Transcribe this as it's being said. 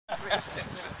It's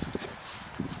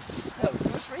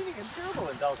raining and terrible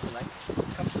in Dalton. I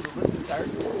come to the Lynden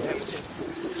Garden and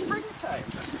it's springtime.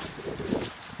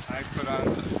 I put on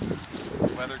the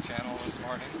Weather Channel this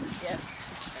morning. Yeah.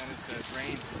 And it said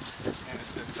rain and it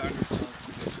said thunderstorms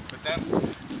predicted. But then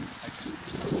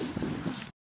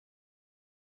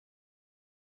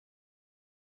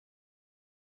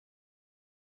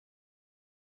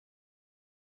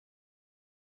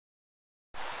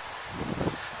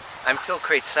I'm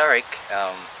Krejcarek.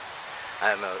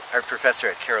 I'm an art professor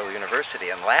at Carroll University,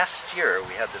 and last year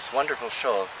we had this wonderful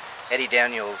show of Eddie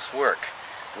Daniels' work,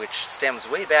 which stems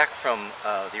way back from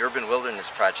the urban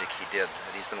wilderness project he did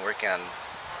that he's been working on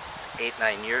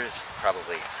 8-9 years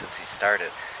probably since he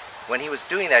started. When he was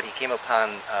doing that, he came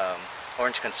upon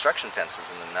orange construction fences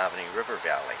in the Nominee River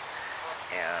Valley,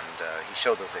 and he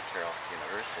showed those at Carroll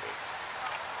University.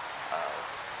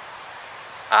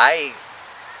 I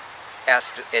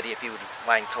asked Eddie if he would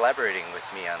mind collaborating with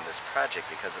me on this project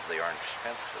because of the orange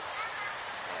fences,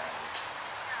 and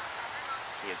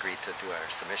he agreed to do our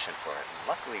submission for it. And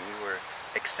luckily we were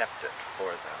accepted for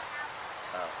the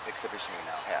exhibition we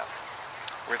now have.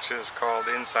 which is called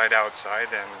Inside Outside,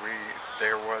 and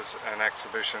there was an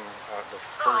exhibition, the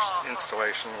first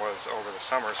installation was over the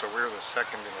summer, so we're the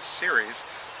second in a series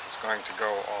that's going to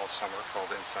go all summer called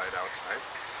Inside Outside.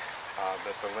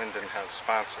 That the Lynden has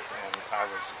sponsored, and I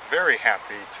was very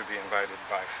happy to be invited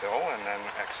by Phil and then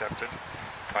accepted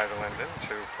by the Lynden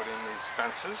to put in these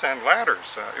fences and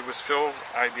ladders. It was Phil's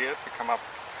idea to come up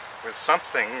with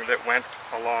something that went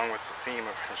along with the theme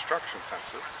of construction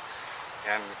fences,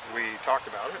 and we talked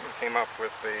about it and came up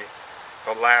with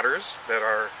the ladders that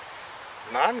are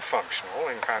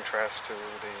non-functional in contrast to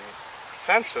the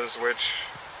fences, which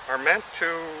are meant to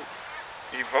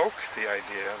evoke the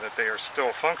idea that they are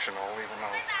still functional, even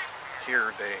though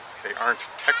here they aren't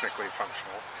technically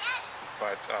functional,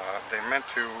 but they're meant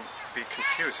to be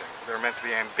confusing. They're meant to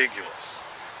be ambiguous.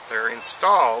 They're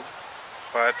installed,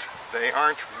 but they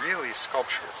aren't really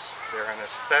sculptures. They're an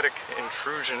aesthetic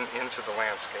intrusion into the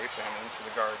landscape and into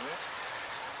the gardens,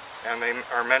 and they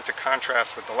are meant to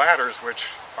contrast with the ladders,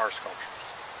 which are sculptures.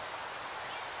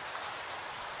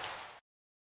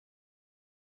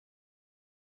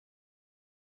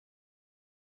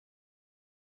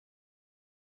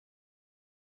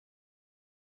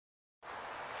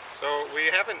 So we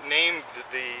haven't named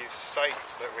these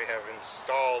sites that we have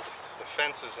installed the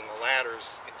fences and the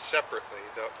ladders separately.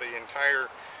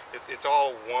 It's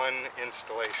all one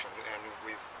installation, and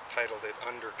we've titled it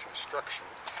Under Construction.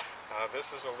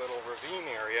 This is a little ravine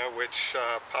area which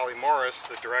Polly Morris,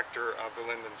 the director of the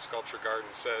Lynden Sculpture Garden,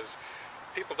 says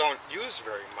people don't use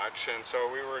very much, and so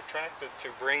we were attracted to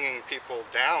bringing people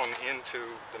down into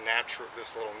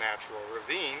this little natural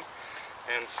ravine,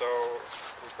 and so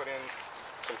we put in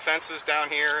some fences down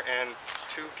here and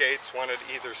 2 gates, one at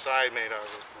either side, made out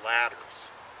of ladders.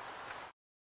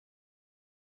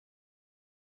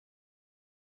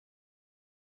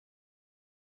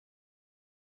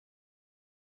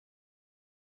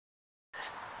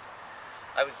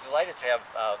 I was delighted to have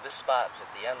this spot at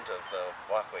the end of the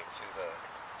walkway through the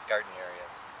garden area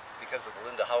because of the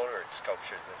Linda Howard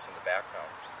sculptures that's in the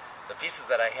background. The pieces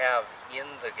that I have in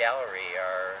the gallery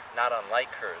are not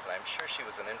unlike hers. I'm sure she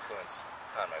was an influence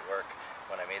upon my work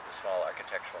when I made the small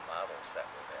architectural models that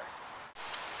were there.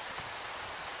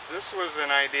 This was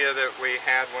an idea that we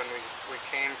had when we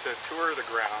came to tour the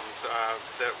grounds,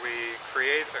 that we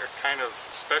create a kind of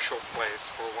special place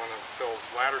for one of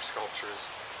Phil's ladder sculptures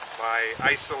by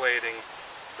isolating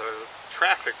the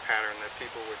traffic pattern that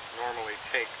people would normally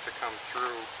take to come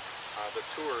through the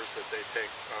tours that they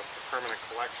take of the permanent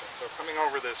collection. So coming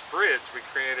over this bridge, we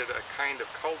created a kind of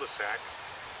cul-de-sac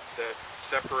that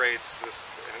separates this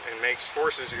and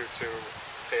forces you to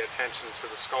pay attention to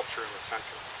the sculpture in the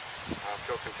center.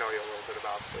 Phil can tell you a little bit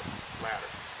about the ladder.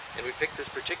 And we picked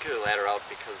this particular ladder out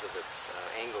because of its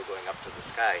angle going up to the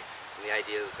sky. And the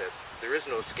idea is that there is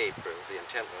no escape. The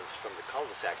intent was from the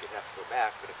cul-de-sac you'd have to go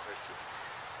back, but of course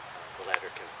the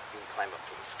ladder you can climb up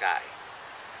to the sky.